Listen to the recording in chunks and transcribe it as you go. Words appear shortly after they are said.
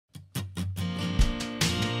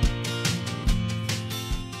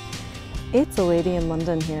It's a lady in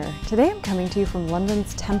London here. Today I'm coming to you from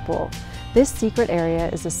London's Temple. This secret area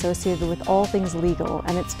is associated with all things legal,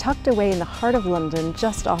 and it's tucked away in the heart of London,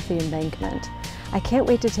 just off the Embankment. I can't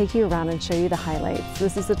wait to take you around and show you the highlights.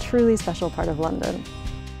 This is a truly special part of London.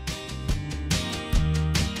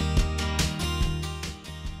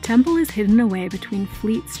 Temple is hidden away between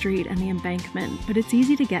Fleet Street and the Embankment, but it's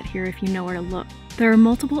easy to get here if you know where to look. There are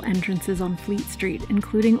multiple entrances on Fleet Street,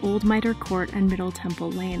 including Old Mitre Court and Middle Temple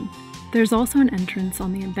Lane. There's also an entrance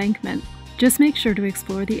on the Embankment. Just make sure to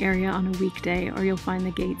explore the area on a weekday or you'll find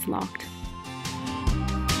the gates locked.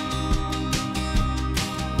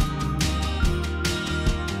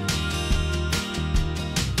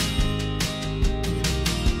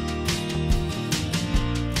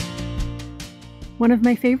 One of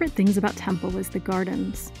my favorite things about Temple is the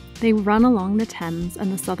gardens. They run along the Thames,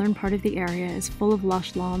 and the southern part of the area is full of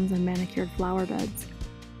lush lawns and manicured flower beds.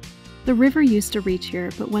 The river used to reach here,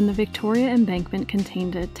 but when the Victoria Embankment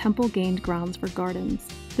contained it, Temple gained grounds for gardens.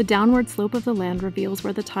 The downward slope of the land reveals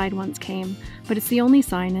where the tide once came, but it's the only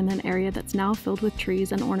sign in an area that's now filled with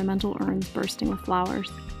trees and ornamental urns bursting with flowers.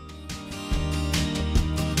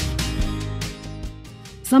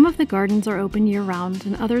 Some of the gardens are open year-round,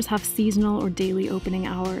 and others have seasonal or daily opening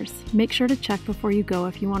hours. Make sure to check before you go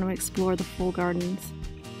if you want to explore the full gardens.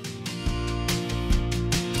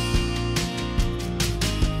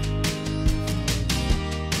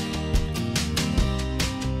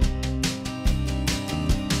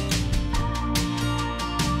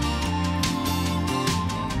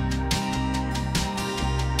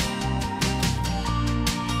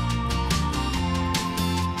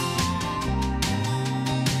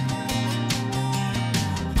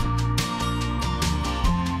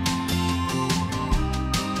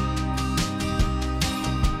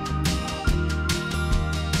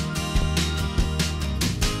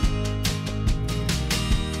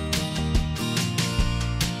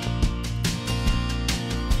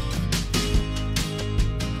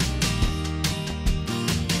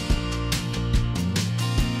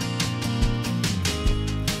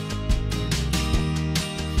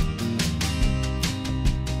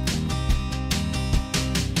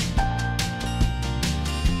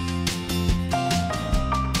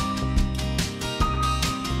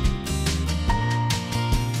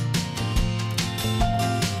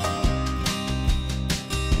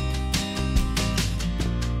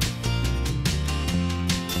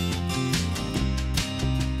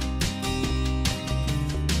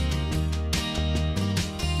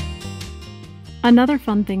 Another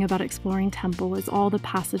fun thing about exploring Temple is all the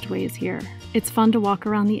passageways here. It's fun to walk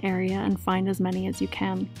around the area and find as many as you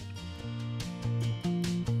can.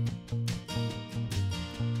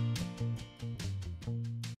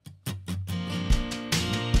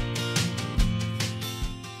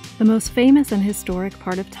 The most famous and historic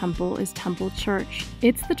part of Temple is Temple Church.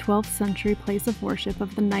 It's the 12th century place of worship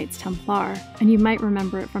of the Knights Templar, and you might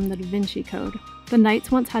remember it from the Vinci Code. The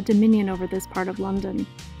Knights once had dominion over this part of London.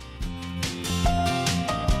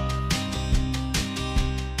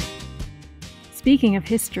 Speaking of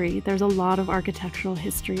history, there's a lot of architectural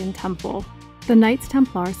history in Temple. The Knights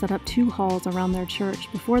Templar set up 2 halls around their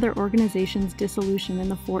church before their organization's dissolution in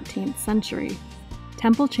the 14th century.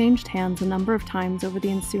 Temple changed hands a number of times over the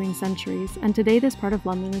ensuing centuries, and today this part of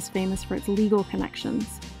London is famous for its legal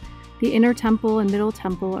connections. The Inner Temple and Middle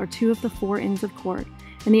Temple are 2 of the 4 Inns of Court,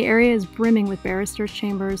 and the area is brimming with barristers'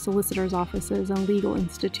 chambers, solicitors' offices, and legal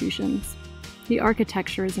institutions. The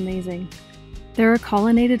architecture is amazing. There are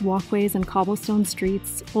colonnaded walkways and cobblestone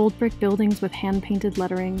streets, old brick buildings with hand-painted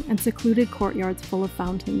lettering, and secluded courtyards full of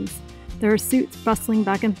fountains. There are suits bustling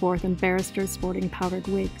back and forth and barristers sporting powdered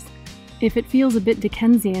wigs. If it feels a bit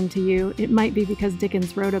Dickensian to you, it might be because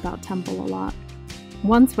Dickens wrote about Temple a lot.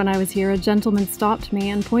 Once when I was here, a gentleman stopped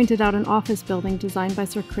me and pointed out an office building designed by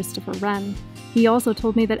Sir Christopher Wren. He also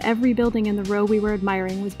told me that every building in the row we were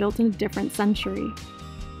admiring was built in a different century.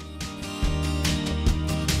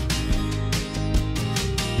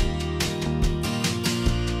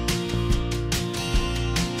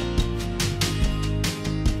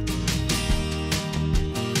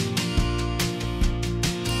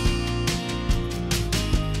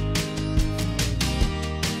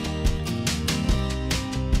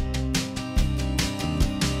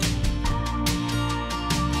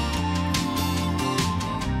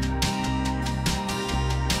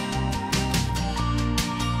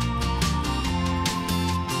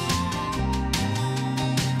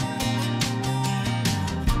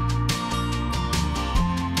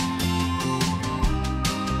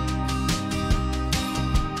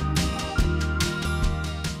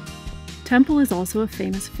 Temple is also a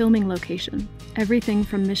famous filming location. Everything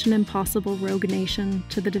from Mission Impossible: Rogue Nation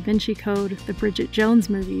to the Da Vinci Code, the Bridget Jones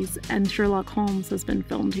movies, and Sherlock Holmes has been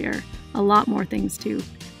filmed here. A lot more things too.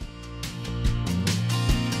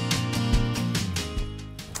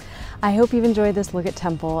 I hope you've enjoyed this look at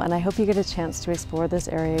Temple, and I hope you get a chance to explore this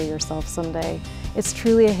area yourself someday. It's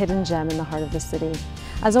truly a hidden gem in the heart of the city.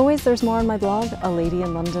 As always, there's more on my blog,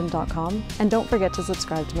 aladyinlondon.com, and don't forget to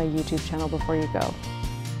subscribe to my YouTube channel before you go.